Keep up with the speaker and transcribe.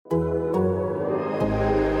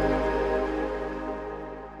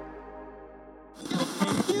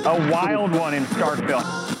A wild one in Starkville.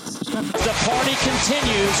 The party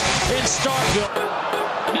continues in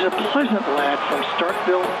Starkville. He's a pleasant lad from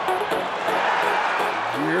Starkville.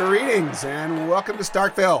 Greetings and welcome to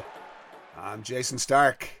Starkville. I'm Jason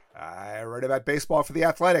Stark. I write about baseball for The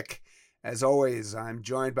Athletic. As always, I'm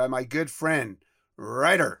joined by my good friend,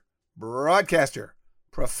 writer, broadcaster,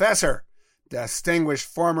 professor, distinguished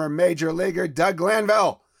former major leaguer, Doug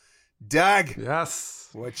Glanville. Doug. Yes.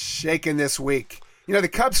 What's shaking this week? You know, the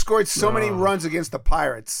Cubs scored so many runs against the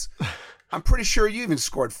Pirates. I'm pretty sure you even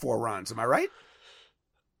scored 4 runs. Am I right?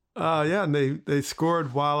 Yeah, and they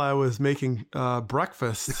scored while I was making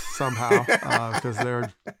breakfast somehow because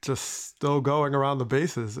they're just still going around the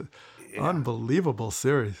bases. Yeah. Unbelievable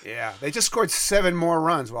series. Yeah, they just scored 7 more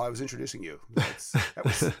runs while I was introducing you.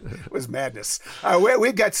 That was madness.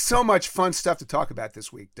 We've got so much fun stuff to talk about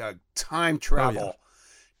this week, Doug. Time travel,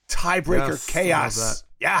 tiebreaker chaos.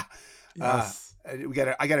 Yeah. Yes. I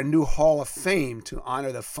got a new Hall of Fame to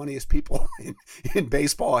honor the funniest people in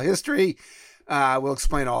baseball history. We'll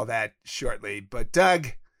explain all that shortly. But Doug,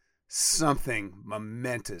 something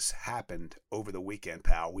momentous happened over the weekend,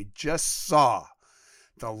 pal. We just saw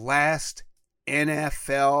the last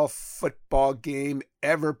NFL football game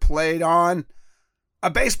ever played on a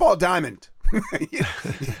baseball diamond. you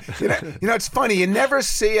know, it's funny. You never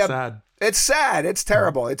see sad. It's sad. It's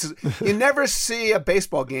terrible. You never see a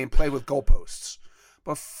baseball game played with goalposts.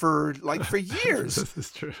 But for years, This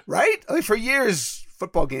is true. right? Like for years,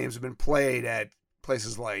 football games have been played at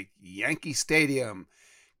places like Yankee Stadium,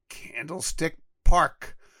 Candlestick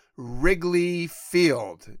Park, Wrigley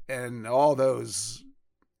Field, and all those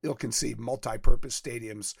ill-conceived multi-purpose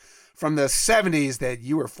stadiums from the 70s that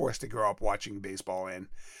you were forced to grow up watching baseball in.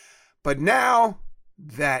 But now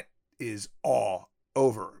that is all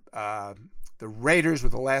over. The Raiders were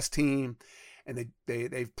the last team, and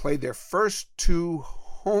they've played their first 2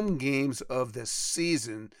 home games of the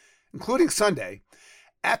season, including Sunday,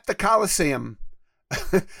 at the Coliseum,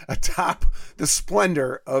 atop the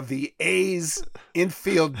splendor of the A's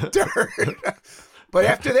infield dirt. But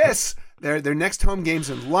after this, their next home game's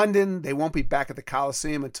in London. They won't be back at the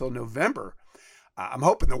Coliseum until November. I'm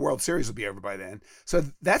hoping the World Series will be over by then. So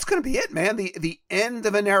that's going to be it, man. The end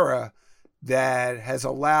of an era that has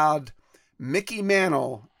allowed Mickey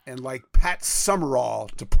Mantle and like Pat Summerall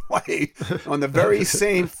to play on the very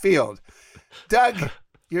same field. Doug,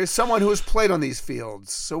 you're someone who has played on these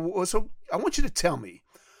fields. So I want you to tell me,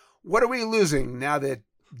 what are we losing now that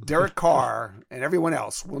Derek Carr and everyone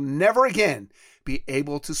else will never again be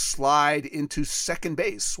able to slide into second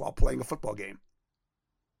base while playing a football game?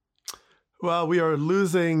 Well, we are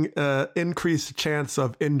losing increased chance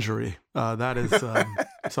of injury. That is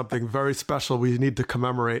something very special we need to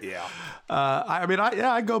commemorate. Yeah.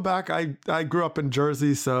 I go back. I grew up in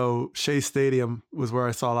Jersey, so Shea Stadium was where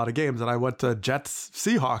I saw a lot of games, and I went to Jets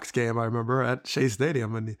Seahawks game. I remember at Shea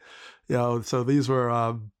Stadium, and so these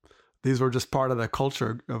were just part of the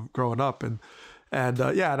culture of growing up, and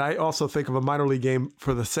I also think of a minor league game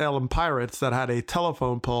for the Salem Pirates that had a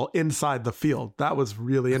telephone pole inside the field. That was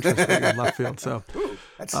really interesting in left field. So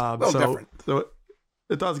That's a little different. So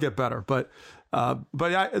it does get better, but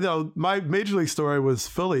my major league story was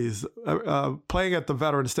Phillies playing at the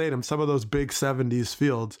Veteran Stadium. Some of those big 70s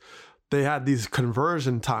fields, they had these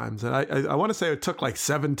conversion times, and I want to say it took like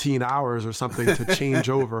 17 hours or something to change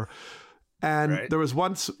over. And There was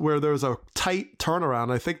once where there was a tight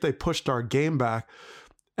turnaround. I think they pushed our game back,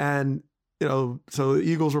 and so the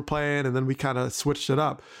Eagles were playing, and then we kind of switched it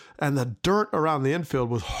up. And the dirt around the infield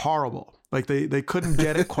was horrible. Like they couldn't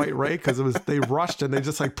get it quite right because they rushed and they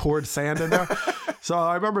just like poured sand in there. So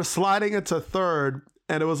I remember sliding into third,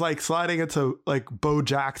 and it was like sliding into like Bo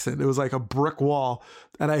Jackson. It was like a brick wall,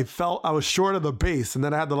 and I felt I was short of the base, and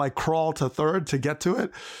then I had to like crawl to third to get to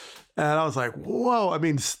it. And I was like, whoa,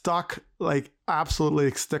 stuck, like absolutely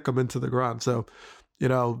stick them into the ground. So,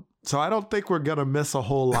 so I don't think we're going to miss a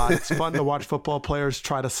whole lot. It's fun to watch football players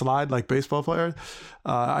try to slide like baseball players.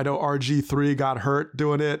 I know RG3 got hurt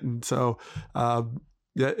doing it. And so,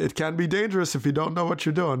 it can be dangerous if you don't know what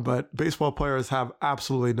you're doing, but baseball players have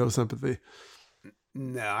absolutely no sympathy.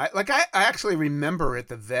 No, I actually remember at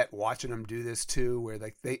the Vet watching them do this too, where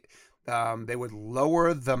like they would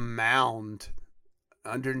lower the mound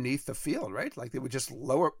underneath the field, right? Like they would just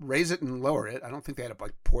raise it and lower it. I don't think they had to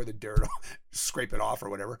like pour the dirt off, scrape it off or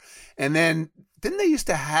whatever. And then didn't they used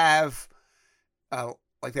to have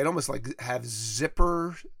like they'd almost like have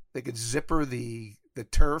they could zipper the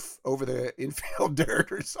turf over the infield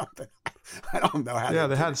dirt or something. I don't know how. Yeah,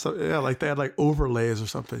 they had some. Yeah, like they had like overlays or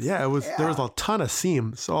something. Yeah, it was. Yeah. There was a ton of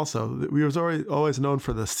seams. Also, we was always known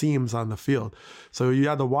for the seams on the field. So you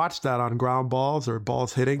had to watch that on ground balls or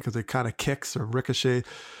balls hitting because it kind of kicks or ricochet.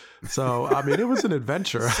 So I mean, it was an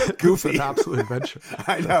adventure. It was an absolute adventure.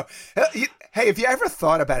 I know. Hey, have you ever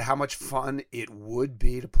thought about how much fun it would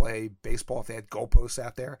be to play baseball if they had goalposts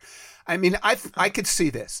out there? I mean, I could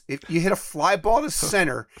see this. If you hit a fly ball to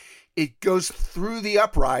center, it goes through the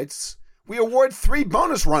uprights. We award 3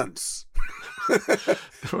 bonus runs.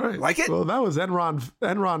 Right. Like it? Well, that was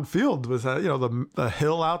Enron Field was the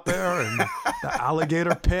hill out there and the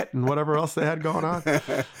alligator pit and whatever else they had going on.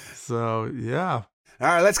 So yeah. All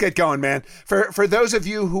right, let's get going, man. For those of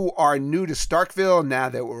you who are new to Starkville, now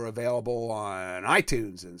that we're available on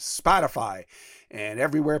iTunes and Spotify and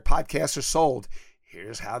everywhere podcasts are sold,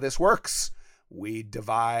 here's how this works. We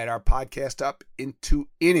divide our podcast up into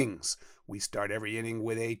innings. We start every inning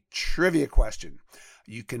with a trivia question.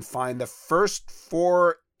 You can find the first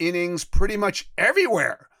 4 innings pretty much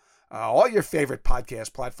everywhere, all your favorite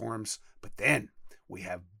podcast platforms. But then we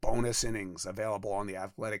have bonus innings available on the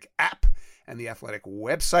Athletic app and the Athletic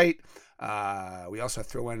website. We also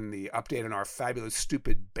throw in the update on our fabulous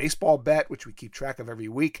stupid baseball bet, which we keep track of every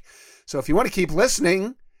week. So if you want to keep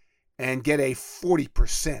listening and get a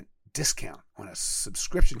 40% discount on a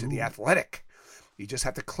subscription to the Athletic, you just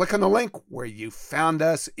have to click on the link where you found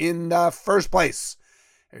us in the first place.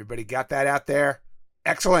 Everybody got that out there?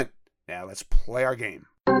 Excellent. Now let's play our game.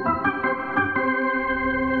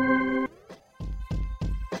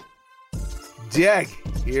 Doug,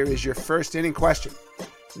 here is your first inning question.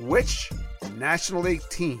 Which National League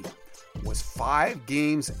team was 5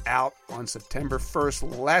 games out on September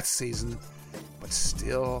 1st last season, but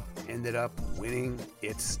still ended up winning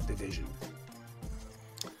its division?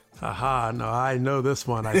 Aha, no, I know this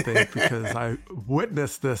one, I think, because I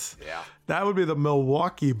witnessed this. Yeah. That would be the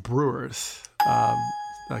Milwaukee Brewers.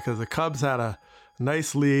 Because the Cubs had a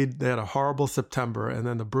nice lead. They had a horrible September, and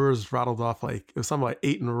then the Brewers rattled off it was something like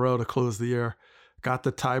 8 in a row to close the year. Got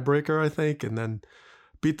the tiebreaker, I think, and then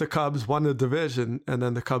beat the Cubs, won the division, and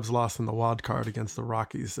then the Cubs lost in the wild card against the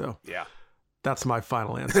Rockies. So yeah. That's my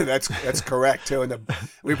final answer. That's correct, too. And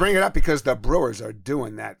we bring it up because the Brewers are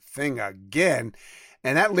doing that thing again.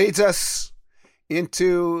 And that leads us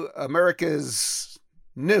into America's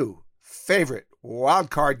new favorite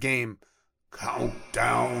wild card game,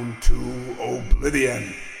 Countdown to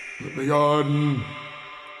Oblivion. Oblivion.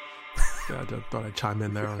 Yeah, I thought I'd chime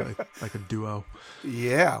in there like a duo.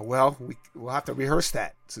 Yeah, well, we'll have to rehearse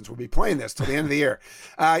that since we'll be playing this till the end of the year.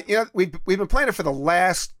 We've been playing it for the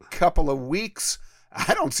last couple of weeks.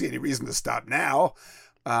 I don't see any reason to stop now.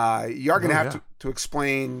 You're going to have to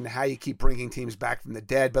explain how you keep bringing teams back from the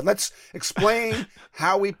dead, but let's explain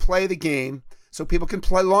how we play the game so people can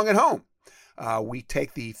play along at home. We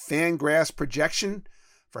take the Fangraphs projection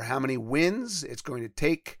for how many wins it's going to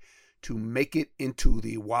take to make it into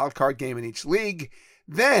the wild card game in each league.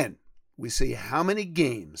 Then we see how many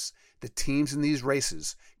games the teams in these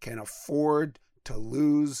races can afford to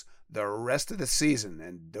lose the rest of the season,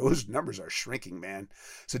 and those numbers are shrinking, man.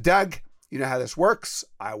 So, Doug, you know how this works.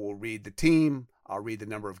 I will read the team. I'll read the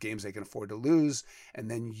number of games they can afford to lose. And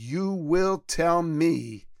then you will tell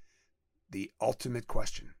me the ultimate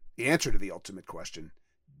question, the answer to the ultimate question,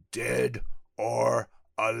 dead or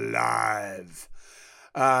alive.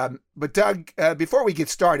 But Doug, before we get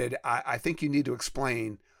started, I think you need to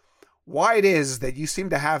explain why it is that you seem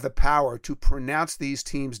to have the power to pronounce these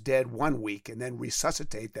teams dead one week and then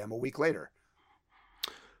resuscitate them a week later.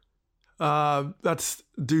 That's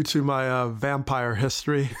due to my vampire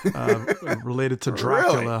history related to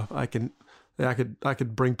Dracula. Really? I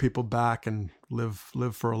could bring people back and live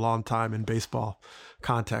for a long time in baseball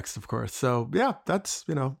context, of course. So yeah, that's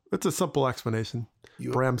it's a simple explanation.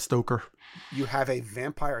 Bram Stoker. You have a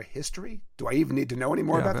vampire history? Do I even need to know any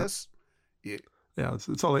more about this? Yeah,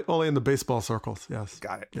 it's only in the baseball circles. Yes.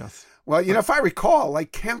 Got it. Yes. Well, if I recall,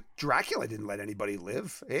 Count Dracula didn't let anybody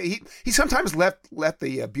live. He sometimes let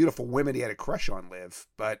the beautiful women he had a crush on live,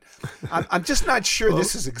 but I'm just not sure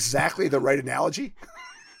this is exactly the right analogy.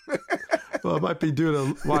 Well, it might be due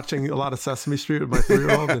to watching a lot of Sesame Street with my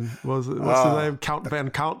 3-year-old. And what's his name? Count Van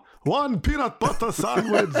Count. 1 peanut butter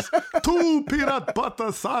sandwich, 2 peanut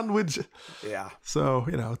butter sandwich. Yeah. So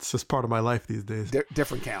it's just part of my life these days.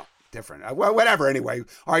 Different count. Different. Well, whatever. Anyway,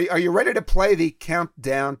 are you ready to play the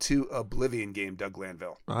Countdown to Oblivion game, Doug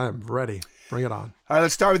Glanville? I am ready. Bring it on. All right,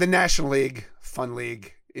 let's start with the National League. Fun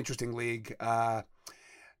league, interesting league. Now,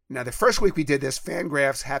 the first week we did this,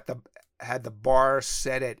 Fangraphs had the bar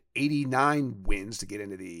set at 89 wins to get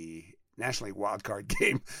into the National League wild card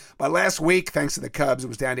game. But last week, thanks to the Cubs, it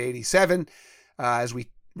was down to 87. As we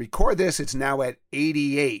record this, it's now at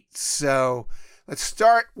 88. So let's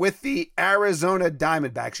start with the Arizona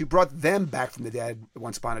Diamondbacks. You brought them back from the dead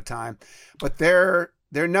once upon a time, but their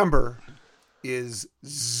number is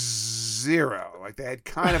 0. Like they had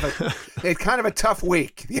kind of a tough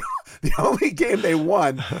week. The only game they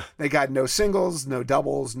won, they got no singles, no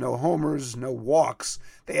doubles, no homers, no walks.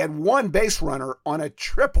 They had one base runner on a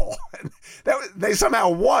triple. They somehow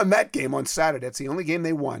won that game on Saturday. That's the only game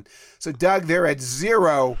they won. So Doug, they're at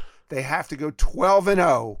 0. They have to go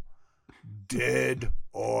 12-0, dead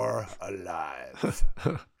or alive.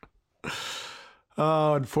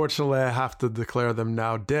 Oh, unfortunately, I have to declare them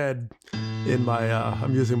now dead. In my,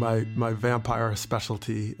 I'm using my vampire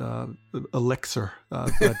specialty elixir.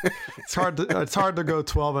 But it's hard to go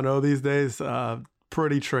 12-0 these days.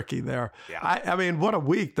 Pretty tricky there. Yeah. I mean, what a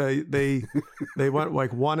week they went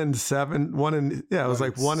like 1-7. It was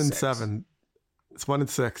like 1-7. It's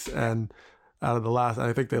 1-6, and out of the last,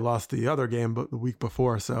 I think they lost the other game, but the week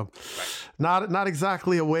before. So, not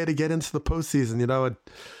exactly a way to get into the postseason, you know.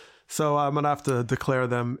 So I'm gonna have to declare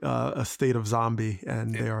them a state of zombie,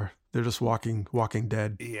 and they're just walking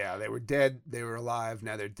dead. Yeah, they were dead. They were alive.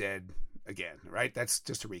 Now they're dead again. Right? That's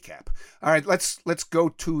just a recap. All right, let's go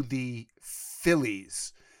to the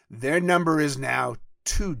Phillies. Their number is now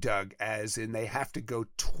 2, Doug, as in they have to go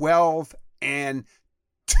 12-2.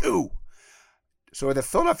 So are the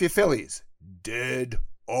Philadelphia Phillies dead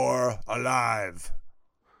or alive?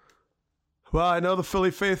 Well, I know the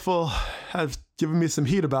Philly faithful have given me some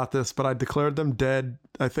heat about this, but I declared them dead,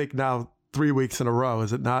 I think now 3 weeks in a row,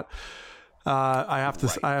 is it not? I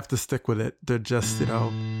have to stick with it. They're just,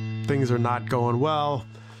 things are not going well.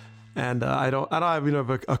 And I don't even have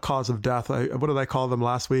a cause of death. What did I call them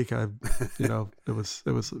last week? It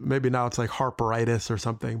was maybe now it's like Harperitis or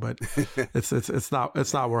something, but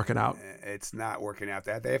it's not working out. It's not working out.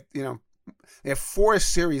 That they have 4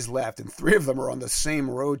 series left, and 3 of them are on the same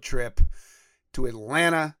road trip to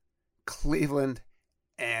Atlanta, Cleveland,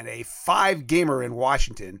 and a 5-gamer in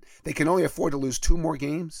Washington. They can only afford to lose 2 more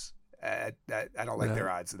games. I don't like their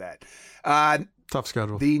odds of that. Tough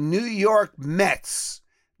schedule. The New York Mets.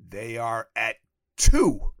 They are at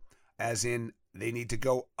 2, as in they need to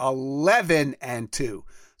go 11-2.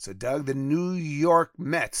 So, Doug, the New York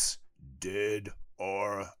Mets, dead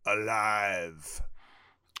or alive?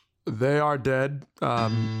 They are dead.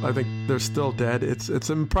 I think they're still dead. It's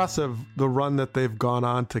impressive the run that they've gone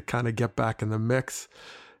on to kind of get back in the mix.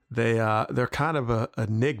 They're kind of a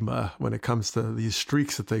enigma when it comes to these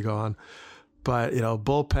streaks that they go on. But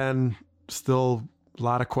bullpen still a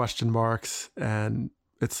lot of question marks, and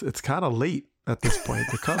it's kind of late at this point.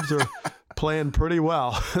 The Cubs are playing pretty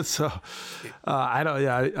well, so I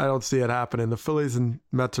don't see it happening. The Phillies and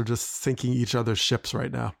Mets are just sinking each other's ships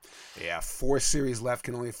right now. Yeah, 4 series left,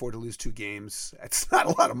 can only afford to lose 2 games. That's not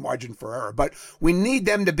a lot of margin for error, but we need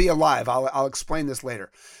them to be alive. I'll explain this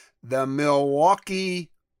later. The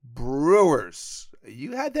Milwaukee Brewers.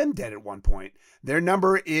 You had them dead at one point. Their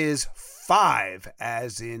number is 5,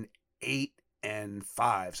 as in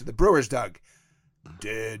 8-5. So the Brewers, Doug,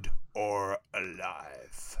 dead or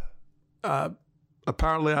alive?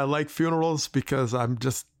 Apparently I like funerals because I'm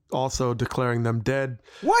just also declaring them dead.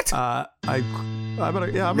 What? I want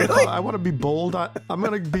to be bold. I'm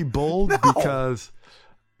going to be bold because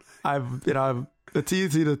it's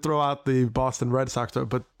easy to throw out the Boston Red Sox,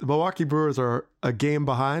 but the Milwaukee Brewers are a game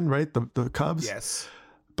behind, right? The Cubs. Yes.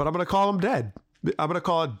 But I'm going to call them dead. I'm going to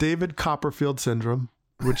call it David Copperfield syndrome,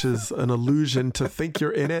 which is an illusion to think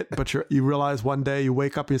you're in it, but you realize one day you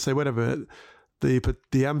wake up and you say, wait a minute, the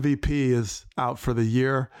MVP is out for the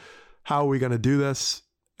year. How are we going to do this?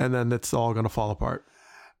 And then it's all going to fall apart.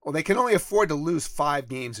 Well, they can only afford to lose 5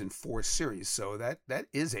 games in 4 series, so that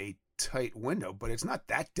is a tight window, but it's not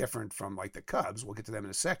that different from like the Cubs. We'll get to them in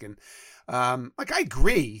a second. I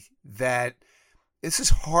agree that this is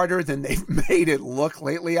harder than they've made it look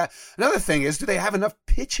lately. Another thing is, do they have enough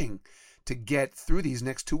pitching to get through these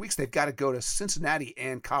next 2 weeks? They've got to go to Cincinnati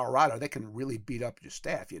and Colorado. They can really beat up your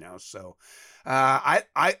staff, So I'm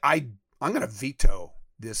going to veto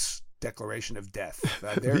this declaration of death.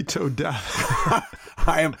 Veto death.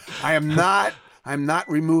 I'm not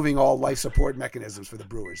removing all life support mechanisms for the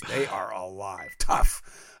Brewers. They are alive.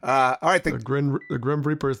 Tough. All right. The Grim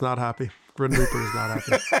Reaper is not happy. Grim Reaper is not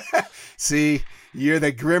happy. See, you're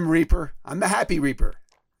the Grim Reaper. I'm the Happy Reaper.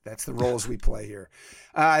 That's the roles we play here.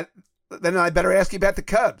 Then I better ask you about the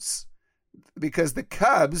Cubs, because the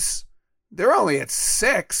Cubs, they're only at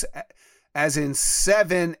 6, as in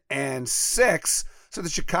 7-6. So the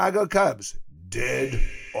Chicago Cubs, dead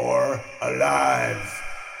or alive?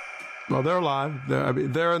 Well, they're alive.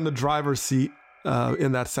 They're in the driver's seat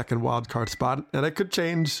in that second wild card spot, and it could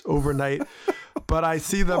change overnight. But I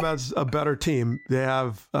see them as a better team. They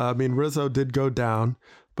have, Rizzo did go down,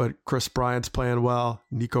 but Chris Bryant's playing well.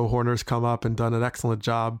 Nico Horner's come up and done an excellent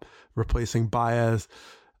job replacing Baez.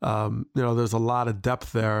 There's a lot of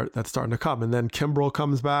depth there that's starting to come. And then Kimbrel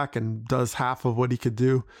comes back and does half of what he could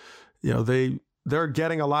do. They're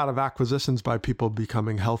getting a lot of acquisitions by people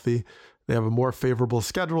becoming healthy. They have a more favorable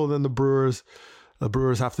schedule than the Brewers. The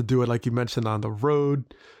Brewers have to do it, like you mentioned, on the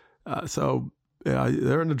road.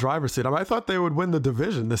 They're in the driver's seat. I thought they would win the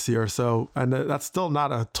division this year. And that's still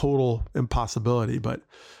not a total impossibility, but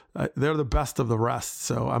they're the best of the rest.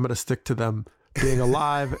 So I'm going to stick to them being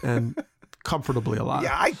alive and comfortably alive.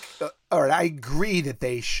 Yeah, I agree that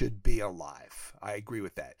they should be alive. I agree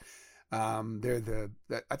with that. I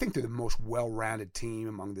think they're the most well-rounded team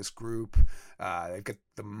among this group. They've got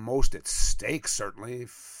the most at stake, certainly,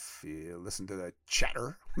 if you listen to the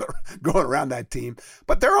chatter going around that team.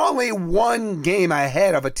 But they're only one game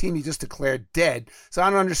ahead of a team you just declared dead. So I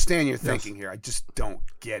don't understand your thinking here. I just don't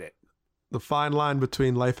get it. The fine line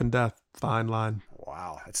between life and death. Fine line.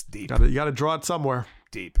 Wow, that's deep. You got to draw it somewhere.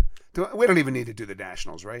 Deep. We don't even need to do the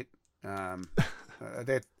Nationals, right?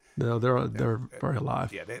 No, they're very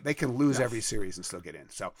alive. Yeah, they can lose every series and still get in.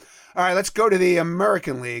 So, all right, let's go to the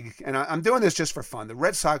American League. And I'm doing this just for fun. The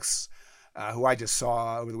Red Sox, who I just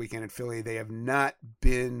saw over the weekend in Philly, they have not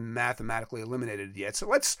been mathematically eliminated yet. So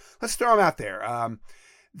let's throw them out there.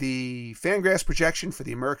 The Fangraphs projection for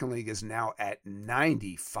the American League is now at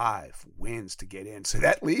 95 wins to get in. So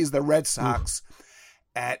that leaves the Red Sox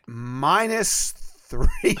at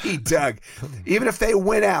 -3, Doug. Even if they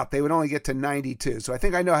win out, they would only get to 92. So I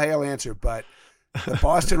think I know how you'll answer, but the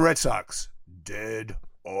Boston Red Sox, dead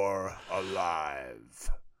or alive?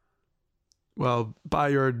 Well, by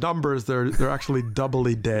your numbers, they're actually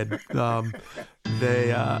doubly dead.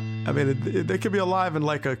 They could be alive in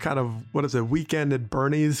like a kind of, Weekend at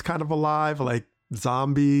Bernie's kind of alive, like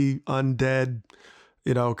zombie, undead,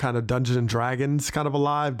 kind of Dungeons and Dragons kind of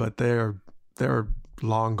alive, but they're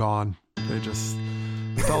long gone. They just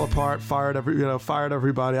fell apart, fired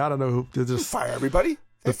everybody. I don't know who. They just fire everybody.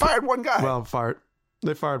 They fired one guy. Well,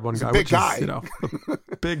 they fired one guy, big guy. Is,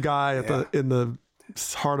 big guy in the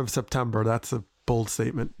heart of September. That's a bold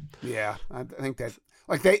statement. Yeah, I think that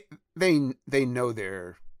they know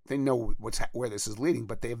they know where this is leading,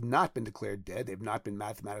 but they have not been declared dead. They've not been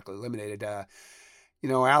mathematically eliminated.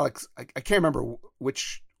 Alex, I can't remember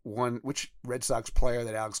which Red Sox player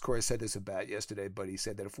that Alex Cora said this about yesterday, but he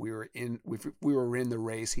said that if we were in the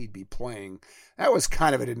race, he'd be playing. That was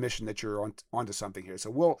kind of an admission that you're onto something here.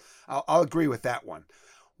 So I'll agree with that one.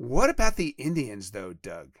 What about the Indians, though,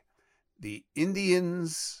 Doug? The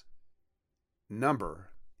Indians' number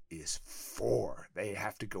is 4. They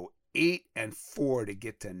have to go 8-4 to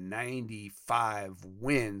get to 95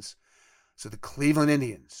 wins. So the Cleveland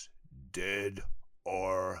Indians, dead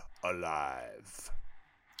or alive?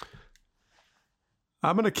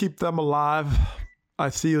 I'm going to keep them alive. I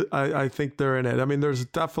think they're in it. I mean, there's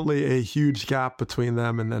definitely a huge gap between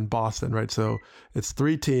them and then Boston, right? So it's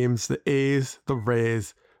 3 teams, the A's, the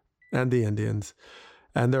Rays, and the Indians.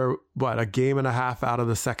 And they're, a game and a half out of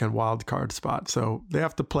the second wild card spot. So they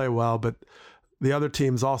have to play well, but the other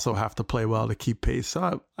teams also have to play well to keep pace.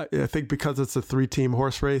 So I think because it's a 3-team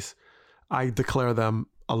horse race, I declare them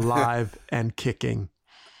alive and kicking.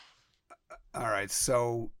 All right.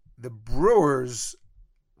 So the Brewers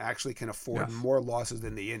actually can afford more losses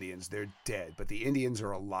than the Indians. They're dead, but the Indians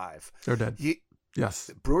are alive. They're dead. Yes.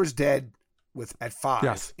 The Brewers dead at 5.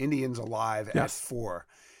 Yes. Indians alive at 4.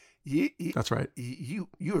 That's right.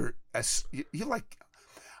 You're like,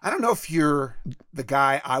 I don't know if you're the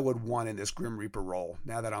guy I would want in this Grim Reaper role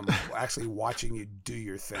now that I'm actually watching you do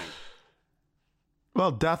your thing.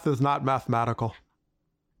 Well, death is not mathematical.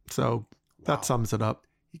 So that sums it up.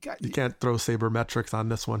 You can't throw sabermetrics on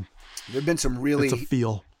this one. There've been some really, it's a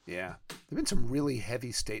feel. Yeah. There've been some really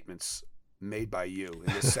heavy statements made by you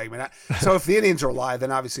in this segment. So if the Indians are alive,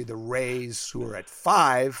 then obviously the Rays, who are at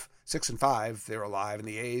 6-5, they're alive, and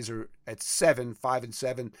the A's are at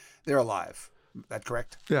 5-7, they're alive. That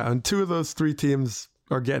correct? Yeah, and 2 of those 3 teams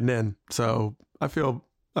are getting in. So I feel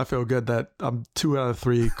good that I'm 2 out of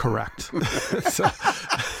 3 correct. So.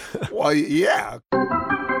 Well, yeah.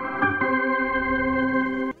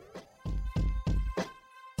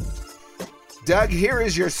 Doug, here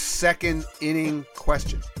is your second inning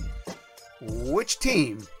question. Which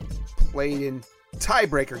team played in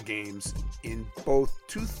tiebreaker games in both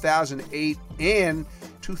 2008 and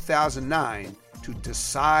 2009 to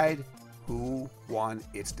decide who won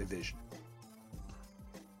its division?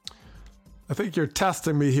 I think you're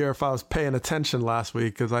testing me here if I was paying attention last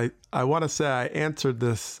week, because I want to say I answered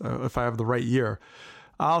this if I have the right year.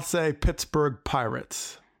 I'll say Pittsburgh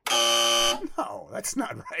Pirates. No, that's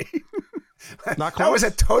not right. Not close? That was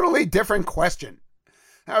a totally different question.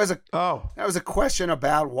 That was a question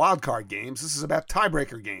about wild card games. This is about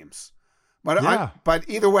tiebreaker games. But but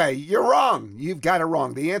either way, you're wrong. You've got it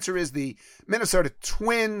wrong. The answer is the Minnesota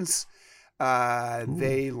Twins.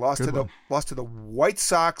 They lost to the White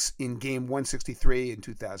Sox in game 163 in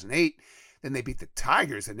 2008. Then they beat the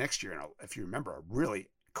Tigers the next year, if you remember, a really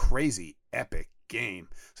crazy, epic game.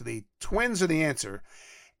 So the Twins are the answer.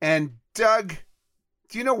 And Doug,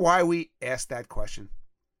 do you know why we asked that question?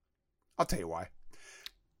 I'll tell you why.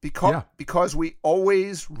 Because we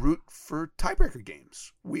always root for tiebreaker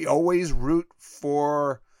games. We always root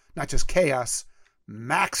for not just chaos,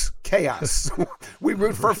 max chaos. We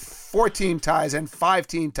root for 4-team ties and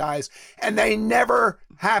 5-team ties, and they never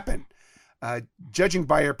happen. Judging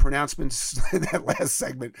by your pronouncements in that last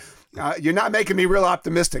segment, you're not making me real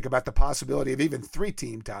optimistic about the possibility of even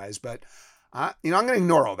 3-team ties. But I'm going to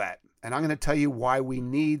ignore all that, and I'm going to tell you why we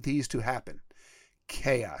need these to happen.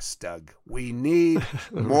 Chaos, Doug. We need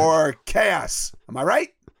more chaos. Am I right?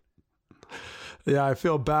 Yeah, I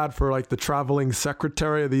feel bad for like the traveling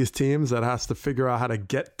secretary of these teams that has to figure out how to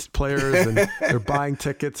get players, and they're buying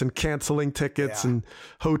tickets and canceling tickets and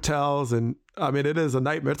hotels. And I mean, it is a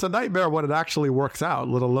nightmare. It's a nightmare when it actually works out,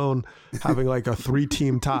 let alone having like a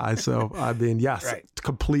 3-team tie. So, I mean, yes,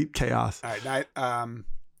 complete chaos. All right. Now,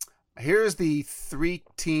 here's the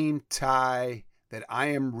 3-team tie that I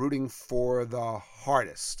am rooting for the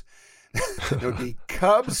hardest. It would be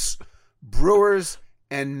Cubs, Brewers,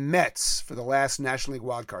 and Mets for the last National League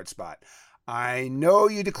wildcard spot. I know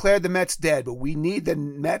you declared the Mets dead, but we need the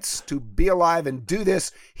Mets to be alive and do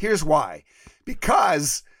this. Here's why.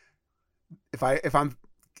 Because if I'm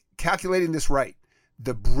calculating this right,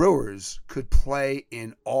 the Brewers could play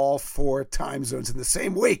in all 4 time zones in the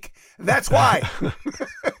same week. That's why. All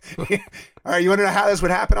right, you want to know how this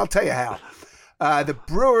would happen? I'll tell you how. The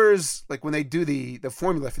Brewers, like when they do the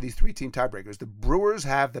formula for these 3-team tiebreakers, the Brewers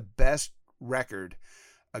have the best record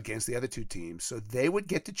against the other 2 teams, so they would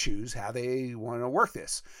get to choose how they want to work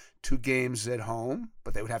this. 2 games at home,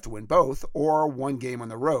 but they would have to win both, or 1 game on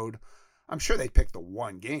the road. I'm sure they'd pick the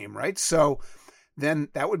 1 game, right? So then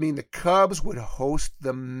that would mean the Cubs would host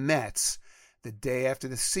the Mets the day after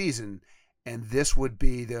the season, and this would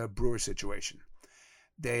be the Brewers situation.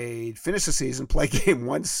 They'd finish the season, play game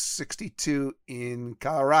 162 in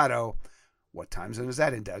Colorado. What time zone is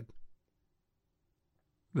that in, Doug?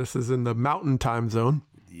 This is in the Mountain Time Zone.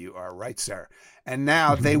 You are right, sir. And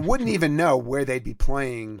now they wouldn't even know where they'd be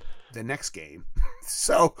playing the next game.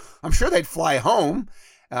 So I'm sure they'd fly home,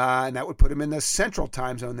 and that would put them in the Central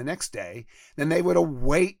Time Zone the next day. Then they would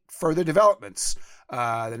await further developments.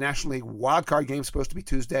 The National League wildcard game is supposed to be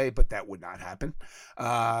Tuesday, but that would not happen.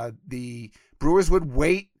 The Brewers would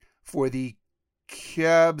wait for the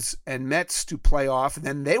Cubs and Mets to play off, and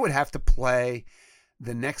then they would have to play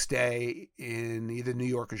the next day in either New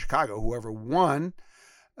York or Chicago, whoever won.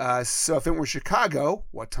 So if it were Chicago,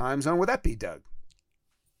 what time zone would that be, Doug?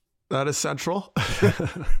 That is Central.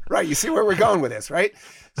 Right. You see where we're going with this, right?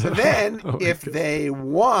 So then if they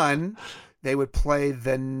won, they would play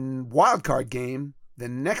the wild card game the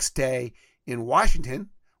next day in Washington.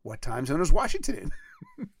 What time zone is Washington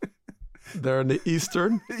in? They're in the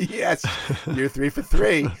Eastern. Yes. You're 3 for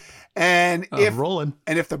 3. And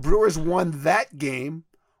if the Brewers won that game,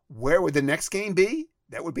 where would the next game be?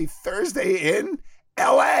 That would be Thursday in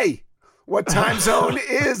L.A. What time zone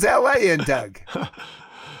is L.A. in, Doug?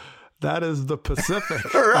 That is the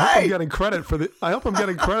Pacific. Right. I hope I'm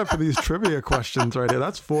getting credit for these trivia questions right here.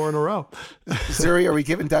 That's 4 in a row. Zuri, are we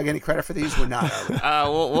giving Doug any credit for these? We're not.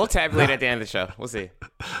 We'll tabulate at the end of the show. We'll see.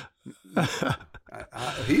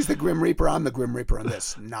 He's the Grim Reaper. I'm the Grim Reaper on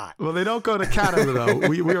this. Not. Well, they don't go to Canada though.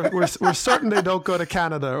 We're certain they don't go to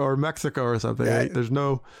Canada or Mexico or something. Yeah. There's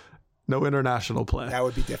no international play. That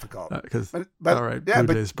would be difficult. But all right, Blue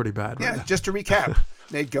Jays pretty bad. Yeah, right just to recap,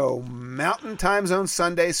 they'd go Mountain Time Zone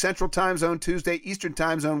Sunday, Central Time Zone Tuesday, Eastern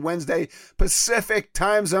Time Zone Wednesday, Pacific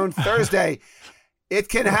Time Zone Thursday. It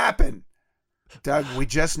can happen. Doug, we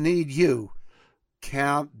just need you,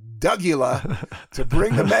 Count Dougula, to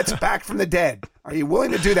bring the Mets back from the dead. Are you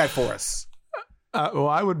willing to do that for us? Well,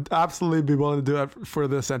 I would absolutely be willing to do that for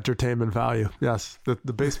this entertainment value. Yes,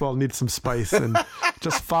 the baseball needs some spice, and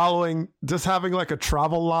just having like a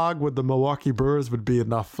travel log with the Milwaukee Brewers would be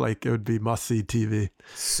enough. Like it would be must-see TV.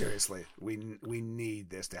 Seriously, we need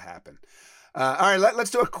this to happen. All right,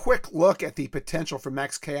 let's do a quick look at the potential for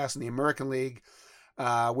max chaos in the American League.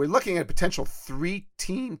 We're looking at a potential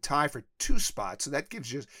 3-team tie for 2 spots, so that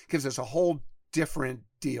gives us a whole different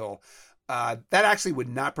deal. That actually would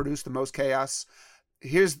not produce the most chaos.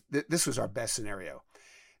 This was our best scenario.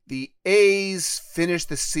 The A's finished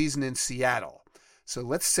the season in Seattle. So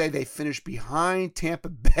let's say they finish behind Tampa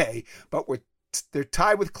Bay, but they're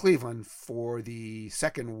tied with Cleveland for the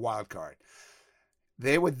second wild card.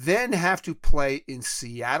 They would then have to play in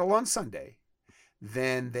Seattle on Sunday.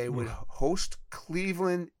 Then they would host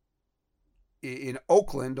Cleveland in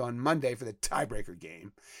Oakland on Monday for the tiebreaker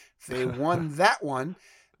game. If they won that one,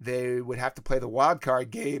 they would have to play the wild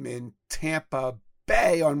card game in Tampa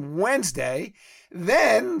Bay on Wednesday.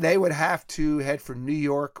 Then they would have to head for New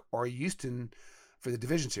York or Houston for the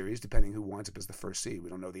division series, depending who winds up as the first seed. We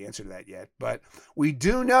don't know the answer to that yet, but we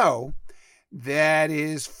do know that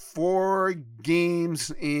is 4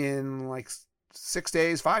 games in like 6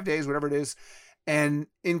 days, 5 days, whatever it is. And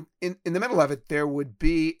in the middle of it, there would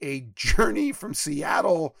be a journey from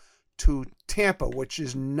Seattle to Tampa, which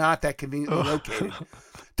is not that conveniently located.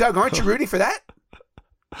 Doug, aren't you rooting for that?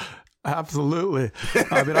 Absolutely.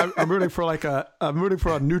 I mean, I'm rooting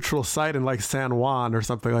for a neutral site in like San Juan or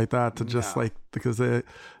something like that to just because you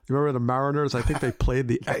remember the Mariners? I think they played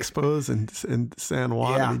the Expos in San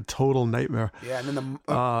Juan. Yeah. I mean, total nightmare. Yeah, and then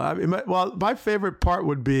my favorite part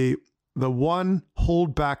would be the one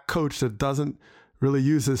holdback coach that doesn't really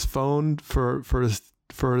use his phone for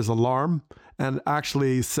his alarm and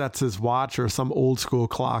actually sets his watch or some old school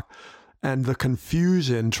clock, and the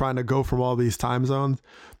confusion trying to go from all these time zones.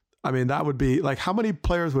 I mean, that would be like, how many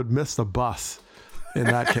players would miss the bus in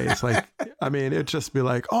that case? Like, I mean, it'd just be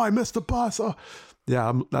like, oh, I missed the bus. Oh, yeah,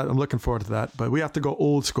 I'm looking forward to that. But we have to go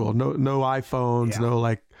old school. No iPhones, no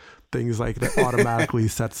like things like that automatically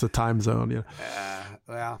sets the time zone. Yeah.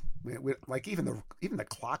 Well, like even the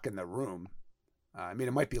clock in the room. I mean,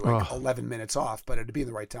 it might be like 11 minutes off, but it'd be in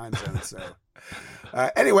the right time zone. So,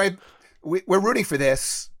 anyway, we're rooting for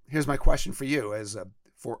this. Here's my question for you as a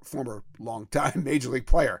former long-time Major League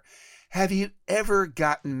player. Have you ever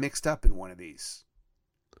gotten mixed up in one of these?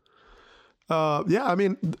 Yeah, I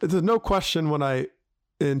mean, there's no question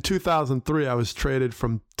in 2003, I was traded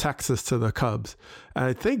from Texas to the Cubs. And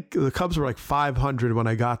I think the Cubs were like 500 when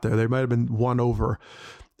I got there. They might have been 1 over.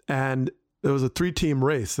 And it was a 3-team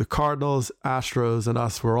race. The Cardinals, Astros, and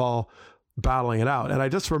us were all battling it out. And I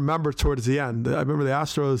just remember towards the end, I remember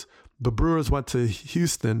the Brewers went to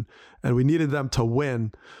Houston and we needed them to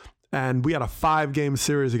win. And we had a 5-game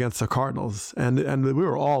series against the Cardinals, and we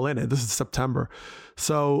were all in it. This is September.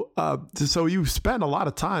 So you spend a lot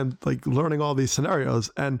of time like learning all these scenarios.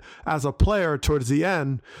 And as a player towards the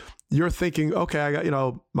end, you're thinking, okay, I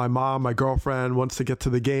got, my mom, my girlfriend wants to get to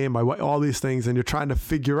the game, all these things. And you're trying to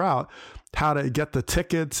figure out how to get the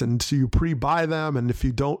tickets, and do you pre-buy them? And if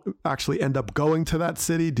you don't actually end up going to that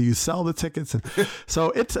city, do you sell the tickets? And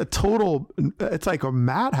so it's like a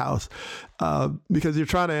madhouse because you're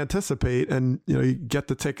trying to anticipate, and you get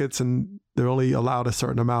the tickets and they're only allowed a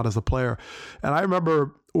certain amount as a player. And I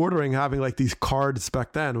remember having like these cards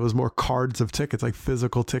back then. It was more cards of tickets, like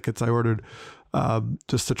physical tickets I ordered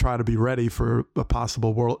just to try to be ready for a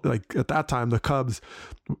possible world. Like at that time, the Cubs,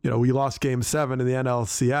 we lost Game 7 in the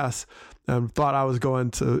NLCS and thought I was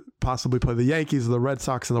going to possibly play the Yankees or the Red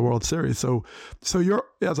Sox in the World Series. So you're,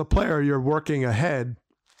 as a player, you're working ahead,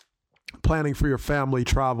 planning for your family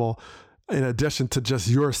travel, in addition to just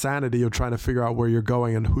your sanity of trying to figure out where you're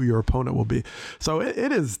going and who your opponent will be. So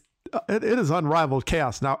it is unrivaled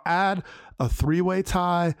chaos. Now add a 3-way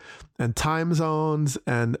tie and time zones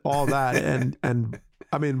and all that. and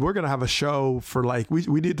I mean, we're going to have a show for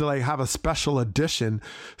we need to have a special edition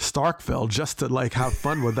Starkville just to have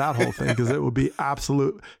fun with that whole thing, because it would be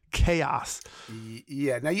absolute chaos.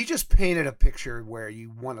 Yeah. Now you just painted a picture where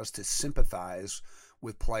you want us to sympathize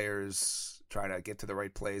with players trying to get to the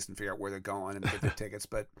right place and figure out where they're going and get their tickets.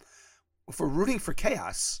 But if we're rooting for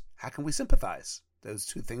chaos, how can we sympathize? Those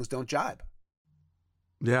two things don't jibe.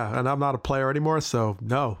 Yeah, and I'm not a player anymore, so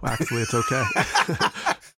no, actually it's okay.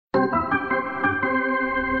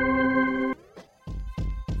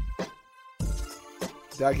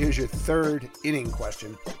 Doug, here's your 3rd inning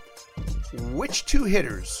question. Which 2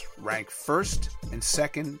 hitters rank 1st and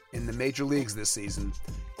 2nd in the major leagues this season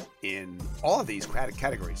in all of these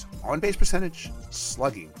categories? On-base percentage,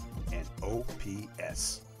 slugging, and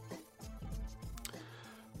OPS.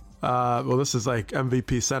 Well, this is like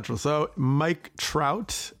MVP Central. So Mike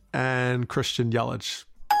Trout and Christian Yelich.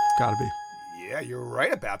 Gotta be. Yeah, you're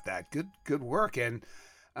right about that. Good work. And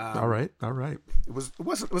all right. It was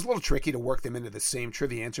a little tricky to work them into the same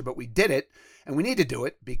trivia answer, but we did it, and we need to do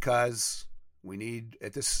it because we need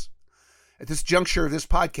at this juncture of this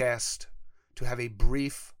podcast to have a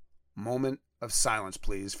brief moment of silence,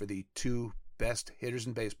 please, for the two best hitters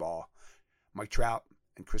in baseball, Mike Trout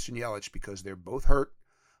and Christian Yelich, because they're both hurt,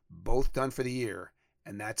 both done for the year,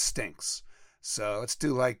 and that stinks. So let's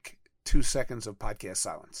do like 2 seconds of podcast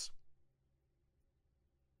silence.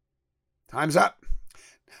 Time's up.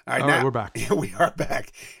 All right, now we're back. We are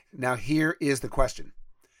back. Now, here is the question.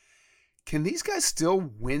 Can these guys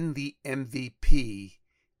still win the MVP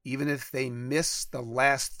even if they miss the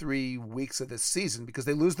last 3 weeks of the season because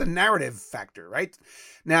they lose the narrative factor, right?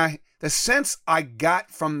 Now, the sense I got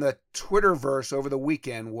from the Twitterverse over the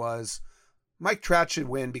weekend was Mike Trout should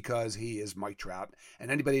win because he is Mike Trout, and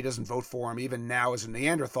anybody who doesn't vote for him, even now as a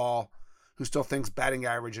Neanderthal who still thinks batting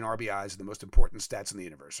average and RBIs are the most important stats in the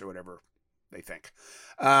universe or whatever they think.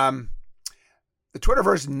 The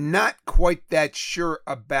Twitterverse not quite that sure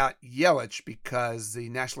about Yelich because the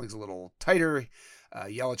National League's a little tighter.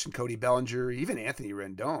 Yelich and Cody Bellinger, even Anthony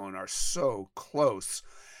Rendon are so close.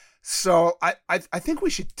 So I think we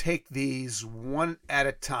should take these one at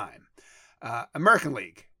a time. American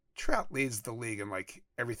League. Trout leads the league in like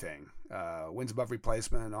everything. Wins above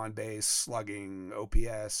replacement, on base, slugging,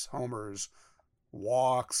 OPS, homers,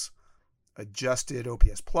 walks, adjusted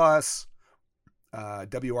OPS plus,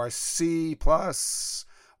 WRC plus,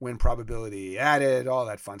 win probability added, all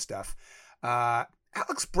that fun stuff.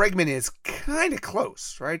 Alex Bregman is kind of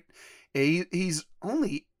close, right? He's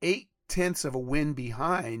only 0.8 of a win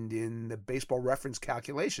behind in the Baseball Reference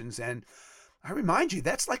calculations. And I remind you,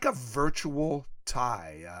 that's like a virtual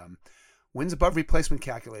tie. Wins above replacement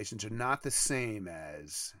calculations are not the same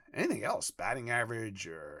as anything else, batting average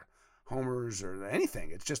or homers or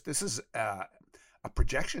anything. It's just, this is a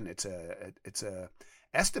projection. It's a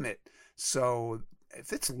estimate. So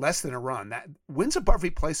if it's less than a run, that wins above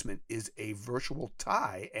replacement is a virtual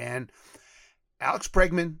tie. And Alex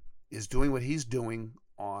Bregman is doing what he's doing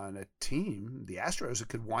on a team, the Astros, that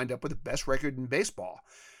could wind up with the best record in baseball.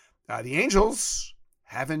 The Angels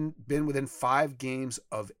haven't been within 5 games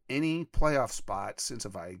of any playoff spot since,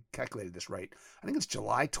 if I calculated this right, I think it's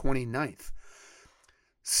July 29th.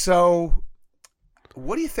 So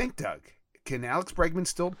what do you think, Doug? Can Alex Bregman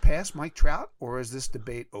still pass Mike Trout, or is this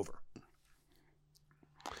debate over?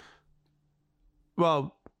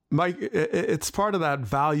 Well, Mike, it's part of that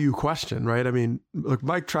value question, right? I mean, look,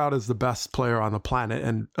 Mike Trout is the best player on the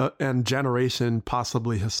planet and generation,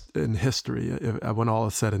 possibly in history, when all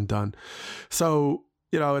is said and done. So,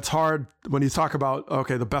 it's hard when you talk about,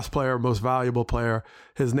 okay, the best player, most valuable player,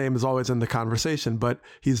 his name is always in the conversation, but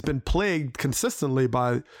he's been plagued consistently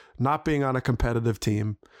by not being on a competitive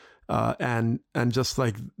team. And just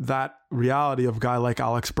like that reality of a guy like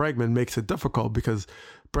Alex Bregman makes it difficult because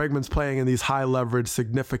Bregman's playing in these high leverage,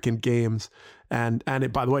 significant games. And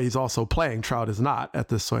by the way, he's also playing. Trout is not at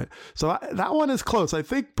this point. So that one is close. I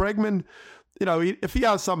think Bregman, if he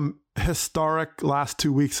has some historic last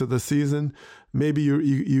 2 weeks of the season, maybe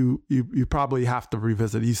you probably have to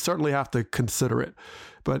revisit. You certainly have to consider it.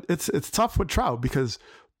 But it's tough with Trout because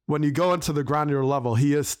when you go into the granular level,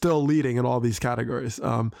 he is still leading in all these categories.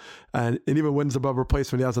 And even wins above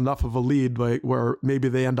replacement, he has enough of a lead where maybe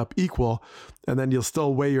they end up equal, and then you'll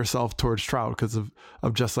still weigh yourself towards Trout because of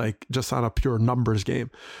just on a pure numbers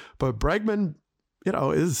game. But Bregman,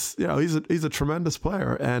 he's a tremendous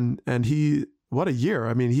player, and he, what a year.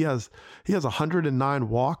 I mean, he has 109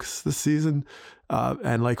 walks this season,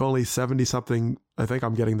 and like only 70 something. I think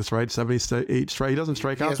I'm getting this right. 78 strike. He doesn't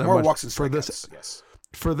strike out that much. He has more walks than strikeouts. Yes.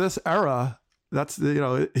 For this era, that's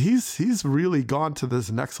he's really gone to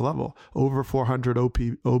this next level, over 400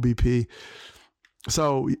 OBP.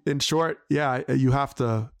 So in short, yeah, you have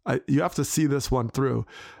to see this one through,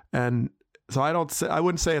 and so I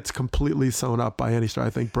wouldn't say it's completely sewn up by any stretch. I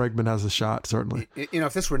think Bregman has a shot, certainly.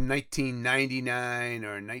 If this were 1999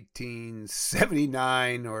 or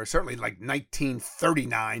 1979 or certainly like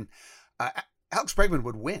 1939, Alex Bregman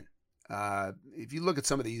would win. If you look at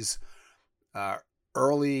some of these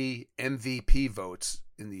early MVP votes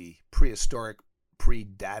in the prehistoric,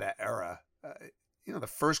 pre-data era, the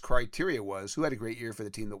first criteria was who had a great year for the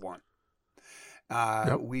team that won.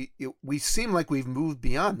 Yep. We seem like we've moved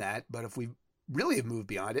beyond that, but if we really have moved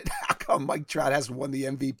beyond it, how come Mike Trout hasn't won the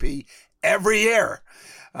MVP every year?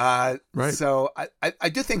 Right. So I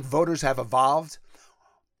do think voters have evolved.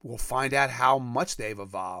 We'll find out how much they've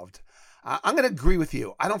evolved. I'm going to agree with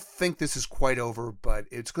you. I don't think this is quite over, but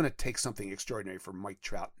it's going to take something extraordinary for Mike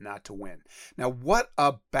Trout not to win. Now, what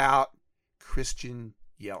about Christian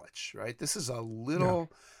Yelich, right? This is a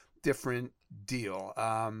little different deal.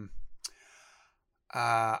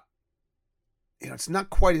 It's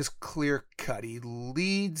not quite as clear cut. He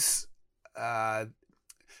leads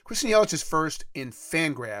Christian Yelich is first in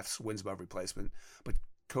Fangraphs wins above replacement, but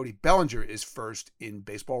Cody Bellinger is first in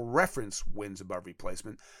Baseball Reference wins above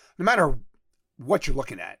replacement. No matter what you're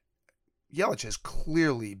looking at, Yelich has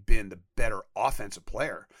clearly been the better offensive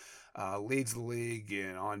player. Leads the league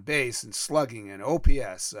in on base and slugging and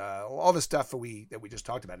OPS, all the stuff that we just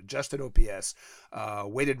talked about. Adjusted OPS,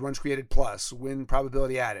 weighted runs created plus, win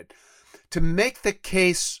probability added. To make the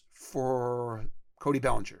case for Cody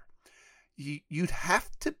Bellinger, you'd have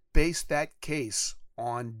to base that case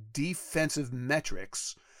on defensive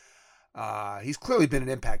metrics. He's clearly been an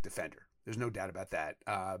impact defender. There's no doubt about that.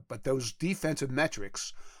 But those defensive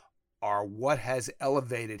metrics are what has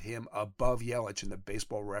elevated him above Yelich in the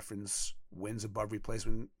Baseball Reference wins above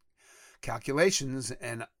replacement calculations.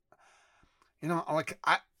 And, I'm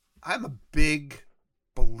a big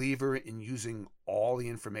believer in using all the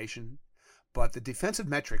information, but the defensive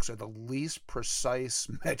metrics are the least precise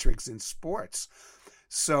metrics in sports.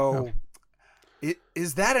 So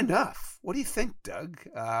is that enough? What do you think, Doug?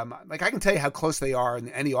 I can tell you how close they are in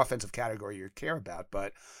any offensive category you care about,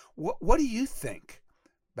 but what do you think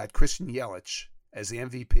about Christian Yelich as the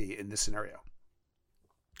MVP in this scenario?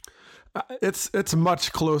 It's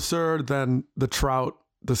much closer than the Trout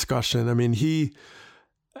discussion. I mean,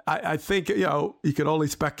 I think, you could only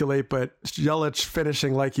speculate, but Yelich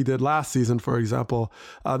finishing like he did last season, for example,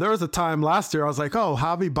 there was a time last year I was like,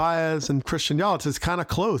 Javi Baez and Christian Yelich is kind of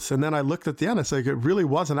close. And then I looked at the end, it's like, it really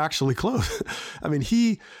wasn't actually close. I mean,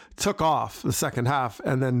 he took off the second half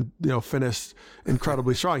and then, finished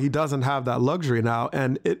incredibly strong. He doesn't have that luxury now.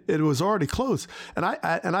 And it was already close. And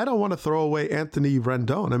I don't want to throw away Anthony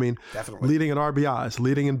Rendon. I mean, definitely leading in RBIs,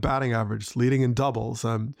 leading in batting average, leading in doubles,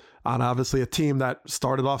 on obviously a team that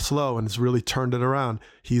started off slow and has really turned it around.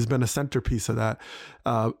 He's been a centerpiece of that.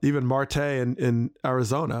 Even Marte in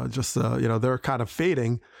Arizona, just, they're kind of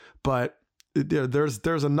fading, but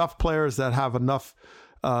there's enough players that have enough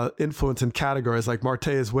influence in categories. Like Marte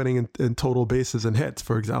is winning in total bases and hits,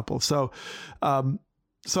 for example. So I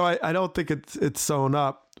don't think it's sewn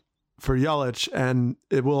up for Yelich, and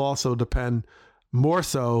it will also depend more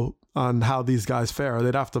so on how these guys fare.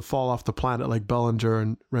 They'd have to fall off the planet like Bellinger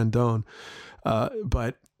and Rendon.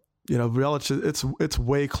 But Yelich, it's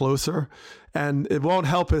way closer, and it won't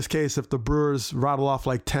help his case if the Brewers rattle off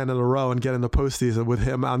like 10 in a row and get in the postseason with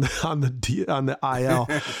him on the IL.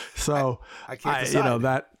 So I can't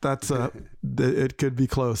decide. It could be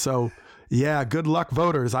close. So yeah, good luck,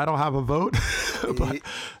 voters. I don't have a vote, but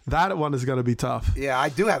that one is going to be tough. Yeah, I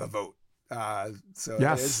do have a vote. So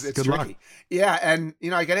yes, it's good tricky. luck. Yeah, and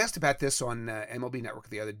I got asked about this on MLB Network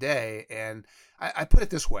the other day, and I put it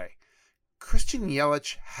this way: Christian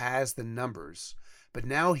Yelich has the numbers, but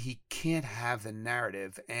now he can't have the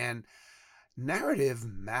narrative, and narrative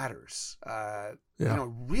matters.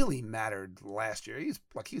 Really mattered last year. He was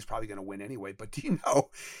probably going to win anyway. But do you know,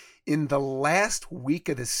 in the last week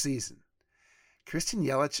of the season, Christian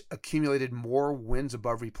Yelich accumulated more wins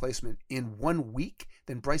above replacement in 1 week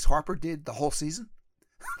than Bryce Harper did the whole season?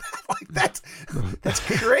 That's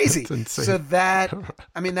crazy. That's insane. So that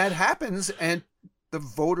happens, and the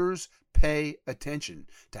voters pay attention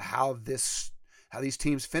to how these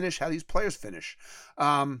teams finish, how these players finish.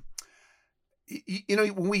 When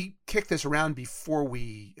we kicked this around before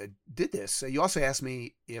we did this, you also asked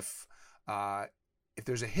me if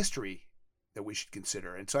there's a history that we should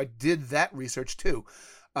consider. And so I did that research too.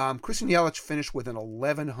 Christian Yelich finished with an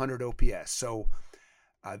 1,100 OPS. So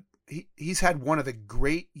he's had one of the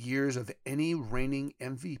great years of any reigning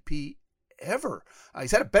MVP ever.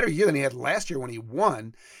 He's had a better year than he had last year when he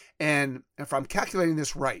won. And if I'm calculating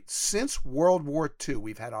this right, since World War II,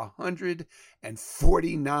 we've had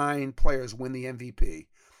 149 players win the MVP.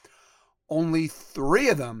 Only 3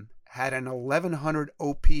 of them had an 1,100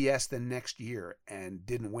 OPS the next year and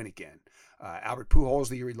didn't win again. Albert Pujols,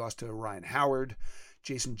 the year he lost to Ryan Howard.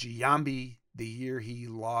 Jason Giambi, the year he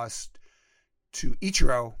lost to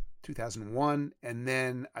Ichiro, 2001. And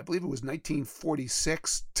then I believe it was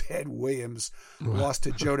 1946, Ted Williams lost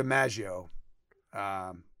to Joe DiMaggio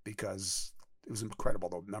because it was incredible,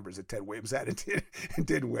 the numbers that Ted Williams had and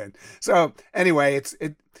did win. So anyway, it's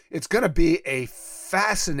going to be a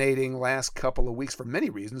fascinating last couple of weeks for many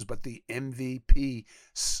reasons, but the MVP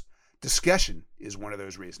discussion is one of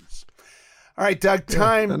those reasons. All right, Doug,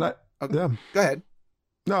 time. Go ahead.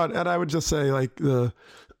 No, and I would just say, like, the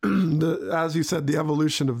as you said, the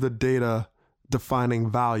evolution of the data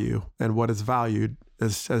defining value and what is valued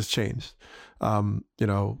has changed. And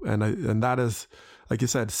that is, like you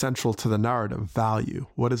said, central to the narrative. Value.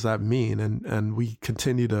 What does that mean? And we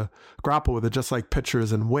continue to grapple with it, just like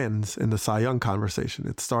pitchers and wins in the Cy Young conversation.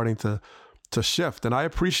 It's starting to shift, and I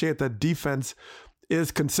appreciate that defense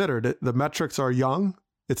is considered. The metrics are young.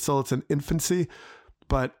 It's in infancy,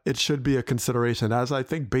 but it should be a consideration, as I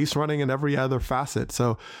think base running in every other facet.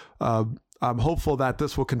 So I'm hopeful that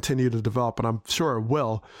this will continue to develop, and I'm sure it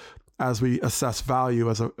will, as we assess value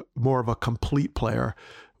as a more of a complete player,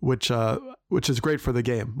 which is great for the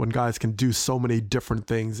game when guys can do so many different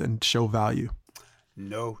things and show value.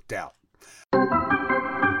 No doubt.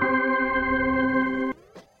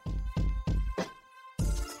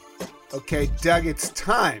 Okay, Doug, it's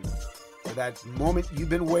time for that moment you've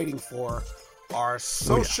been waiting for, our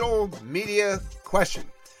social media question,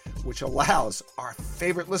 which allows our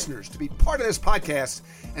favorite listeners to be part of this podcast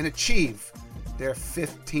and achieve their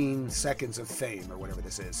 15 seconds of fame, or whatever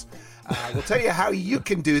this is. We'll tell you how you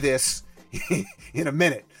can do this in a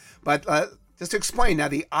minute. But just to explain, now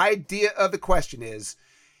the idea of the question is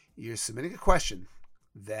you're submitting a question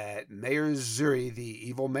that Mayor Zuri, the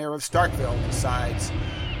evil mayor of Starkville, decides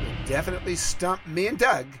will definitely stump me and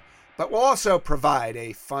Doug, but will also provide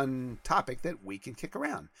a fun topic that we can kick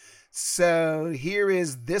around. So here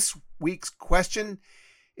is this week's question.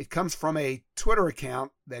 It comes from a Twitter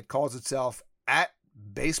account that calls itself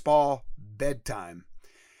 @BaseballBedtime.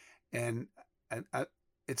 And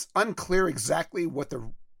it's unclear exactly what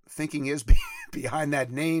the thinking is behind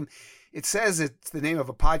that name. It says it's the name of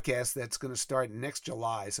a podcast that's going to start next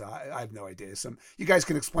July, so I have no idea. You guys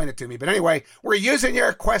can explain it to me. But anyway, we're using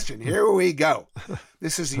your question. Here we go.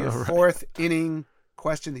 This is your fourth inning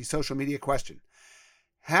question, the social media question.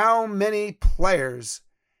 How many players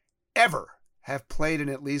ever have played in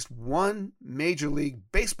at least one Major League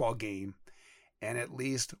Baseball game and at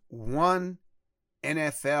least one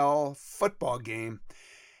NFL football game?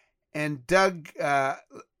 And Doug, I'm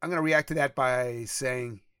going to react to that by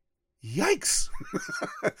saying, yikes.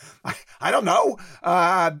 I don't know.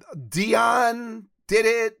 Dion did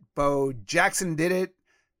it. Bo Jackson did it.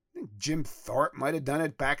 I think Jim Thorpe might have done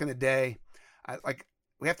it back in the day.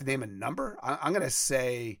 We have to name a number. I'm going to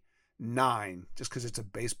say 9, just because it's a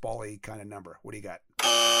baseball-y kind of number. What do you got?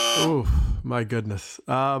 Oh, my goodness.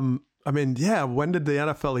 When did the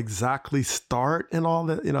NFL exactly start and all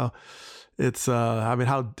that? It's,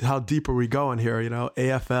 how deep are we going here?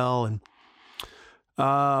 AFL and,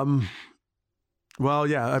 20s.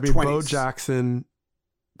 Bo Jackson,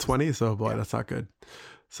 20s. Oh boy, yeah. That's not good.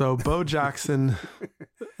 So Bo Jackson,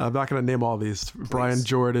 I'm not going to name all these. Please. Brian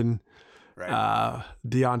Jordan, right.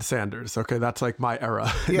 Deion Sanders. Okay. That's like my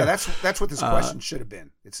era. Yeah. That's what this question should have been.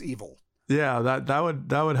 It's evil. Yeah.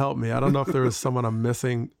 That would help me. I don't know if there was someone I'm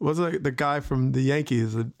missing. Was it the guy from the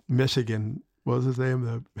Yankees at Michigan? What was his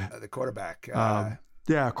name? The quarterback.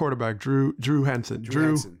 Quarterback. Drew Henson. Drew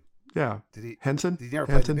Henson. Yeah. Did he? Henson? Did he never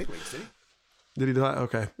play in the big leagues, did he? Did he do that?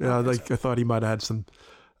 Okay. Yeah, I thought he might have had some.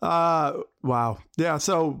 Wow. Yeah,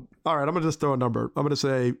 so, all right, I'm going to just throw a number. I'm going to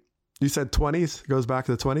say, you said 20s? It goes back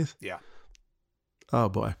to the 20s? Yeah. Oh,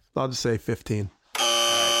 boy. I'll just say 15. All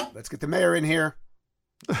right, let's get the mayor in here.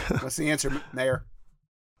 What's the answer, Mayor?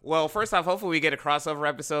 Well, first off, hopefully we get a crossover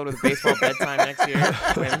episode with Baseball Bedtime next year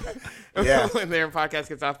when their podcast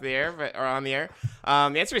gets off the air or on the air. The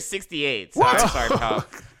answer is 68. So what? I'm sorry, pal.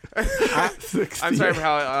 I'm sorry for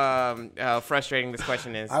how frustrating this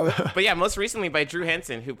question is. But yeah, most recently by Drew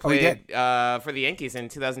Henson, who played for the Yankees in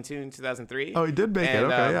 2002 and 2003. Oh, he did make it.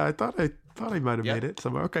 Okay, yeah, I thought he might have made it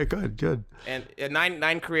somewhere. Okay, good. And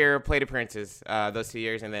nine career plate appearances those 2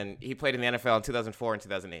 years, and then he played in the NFL in 2004 and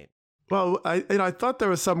 2008. Well, I thought there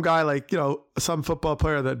was some guy some football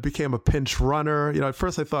player that became a pinch runner. At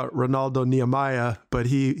first I thought Ronaldo Nehemiah, but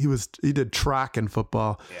he did track in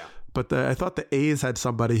football. Yeah. But I thought the A's had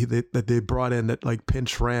somebody that they brought in that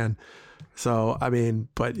pinch ran. So, I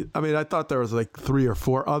thought there was 3 or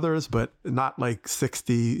 4 others, but not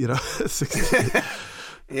 60, 60.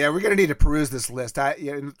 Yeah, we're going to need to peruse this list. That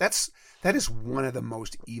is one of the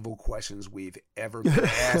most evil questions we've ever been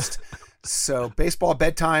asked. So, Baseball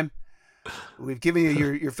Bedtime. We've given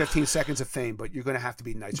you your 15 seconds of fame, but you're going to have to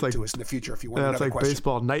be nicer to us in the future if you want another question. It's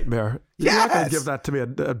Baseball Nightmare. Yes! You're not going to give that to me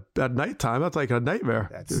at nighttime. That's like a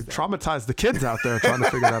nightmare. Traumatize the kids out there trying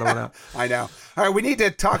to figure that one out. I know. All right, we need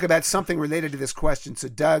to talk about something related to this question. So,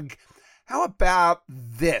 Doug, how about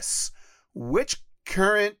this? Which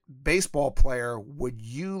current baseball player would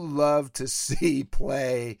you love to see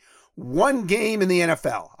play one game in the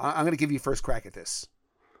NFL? I'm going to give you first crack at this.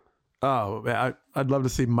 Oh, man, I'd love to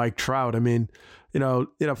see Mike Trout. First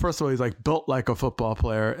of all, he's built like a football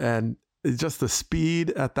player, and just the speed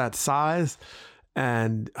at that size.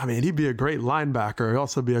 And he'd be a great linebacker. He'd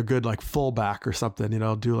also be a good fullback or something,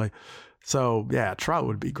 so yeah, Trout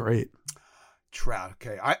would be great. Trout.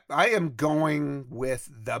 Okay. I am going with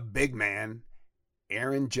the big man,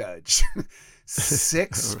 Aaron Judge,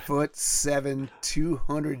 6'7",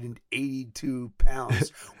 282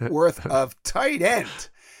 pounds worth of tight end.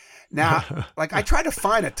 Now, like I tried to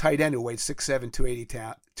find a tight end who weighed 6'7",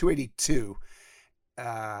 282.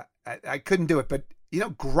 I couldn't do it, but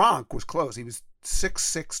Gronk was close. He was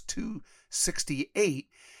 6'6", 268.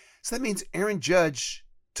 So that means Aaron Judge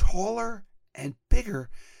taller and bigger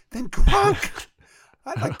than Gronk.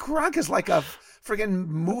 Like Gronk is like a friggin'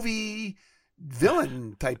 movie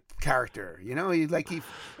villain type character.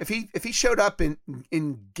 If he showed up in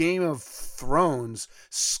Game of Thrones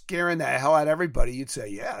scaring the hell out of everybody, you'd say,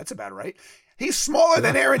 yeah, that's about right. He's smaller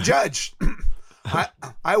than Aaron Judge.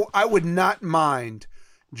 I would not mind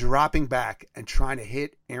dropping back and trying to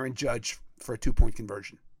hit Aaron Judge for a 2-point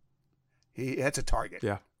conversion. That's a target.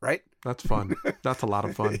 Yeah. Right? That's fun. That's a lot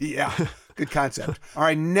of fun. Yeah. Good concept. All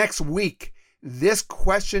right. Next week, this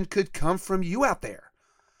question could come from you out there.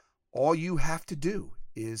 All you have to do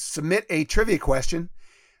is submit a trivia question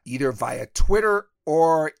either via Twitter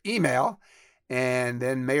or email, and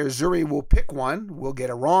then Mayor Zuri will pick one. We'll get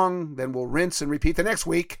it wrong, then we'll rinse and repeat the next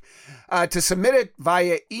week. To submit it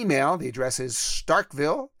via email, the address is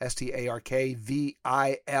Starkville, StarkVille,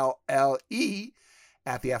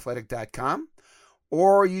 @theathletic.com.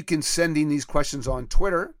 Or you can send in these questions on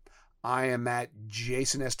Twitter. I am at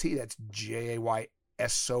Jason ST. That's JAYSONST.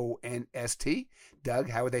 Doug,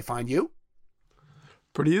 how would they find you?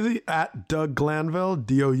 Pretty easy. At Doug Glanville,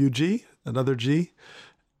 DOUG, another G,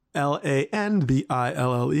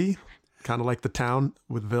 LANBILLE, kind of like the town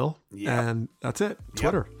with Ville. Yep. And that's it.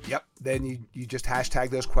 Twitter. Yep. Then you just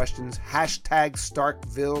hashtag those questions. Hashtag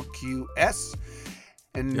StarkvilleQS.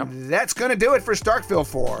 And that's going to do it for Starkville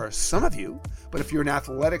for some of you. But if you're an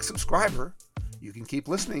Athletic subscriber, you can keep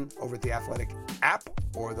listening over at the Athletic app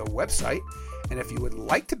or the website. And if you would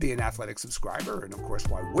like to be an Athletic subscriber, and of course,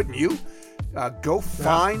 why wouldn't you? Go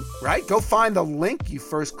find the link you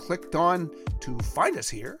first clicked on to find us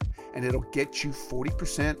here, and it'll get you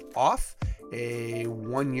 40% off a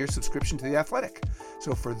 1-year subscription to the Athletic.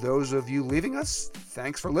 So for those of you leaving us,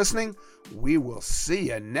 thanks for listening. We will see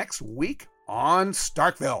you next week on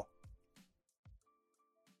Starkville.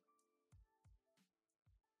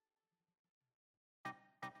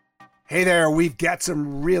 Hey there, we've got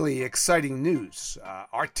some really exciting news.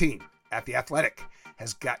 Our team at The Athletic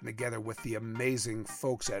has gotten together with the amazing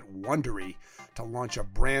folks at Wondery to launch a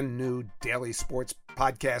brand new daily sports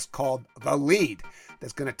podcast called The Lead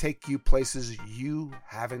that's going to take you places you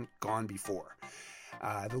haven't gone before.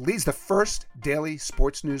 The Lead's the first daily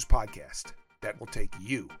sports news podcast that will take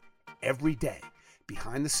you every day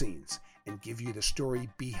behind the scenes and give you the story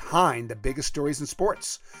behind the biggest stories in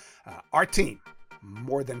sports. Our team,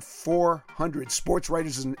 more than 400 sports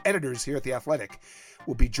writers and editors here at The Athletic,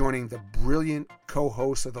 will be joining the brilliant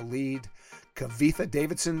co-hosts of The Lead, Kavitha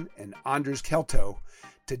Davidson and Anders Kelto,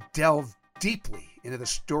 to delve deeply into the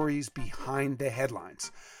stories behind the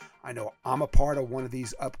headlines. I know I'm a part of one of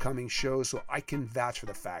these upcoming shows, so I can vouch for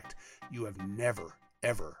the fact you have never,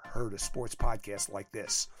 ever heard a sports podcast like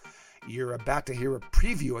this. You're about to hear a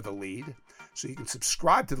preview of The Lead, so you can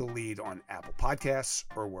subscribe to The Lead on Apple Podcasts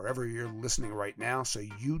or wherever you're listening right now so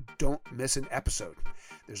you don't miss an episode.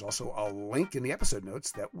 There's also a link in the episode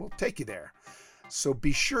notes that will take you there. So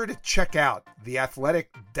be sure to check out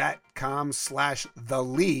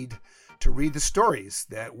theathletic.com/thelead to read the stories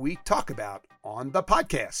that we talk about on the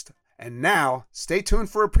podcast. And now, stay tuned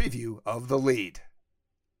for a preview of The Lead.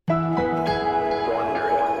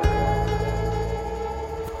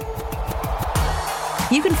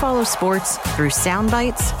 You can follow sports through sound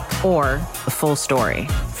bites or the full story.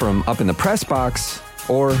 From up in the press box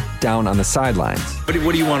or down on the sidelines. What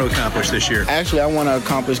do you want to accomplish this year? Actually, I want to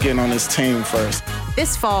accomplish getting on this team first.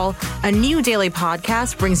 This fall, a new daily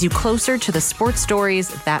podcast brings you closer to the sports stories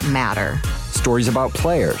that matter. Stories about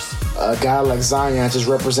players. A guy like Zion just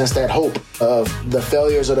represents that hope of the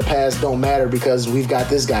failures of the past don't matter because we've got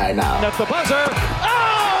this guy now. At the buzzer.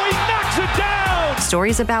 Oh, he knocks it down!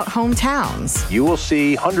 Stories about hometowns. You will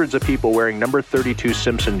see hundreds of people wearing number 32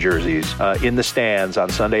 Simpson jerseys in the stands on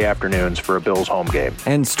Sunday afternoons for a Bills home game.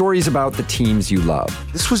 And stories about the teams you love.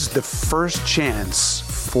 This was the first chance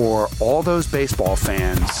for all those baseball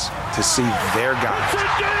fans to see their guys.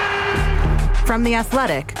 From The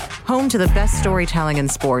Athletic, home to the best storytelling in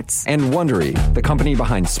sports. And Wondery, the company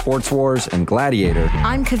behind Sports Wars and Gladiator.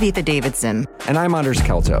 I'm Kavitha Davidson. And I'm Anders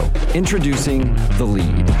Kelto. Introducing The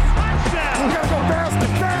Lead.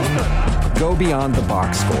 Go beyond the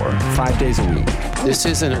box score 5 days a week. This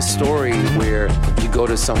isn't a story where you go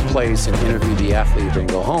to some place and interview the athlete and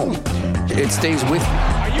go home. It stays with you.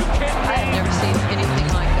 Are you kidding? I have never seen anything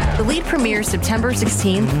like that. The Lead premieres September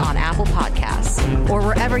 16th on Apple Podcasts. or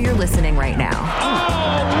wherever you're listening right now.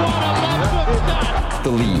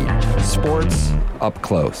 The Lead. Sports up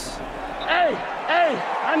close. Hey,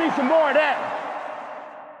 I need some more of that.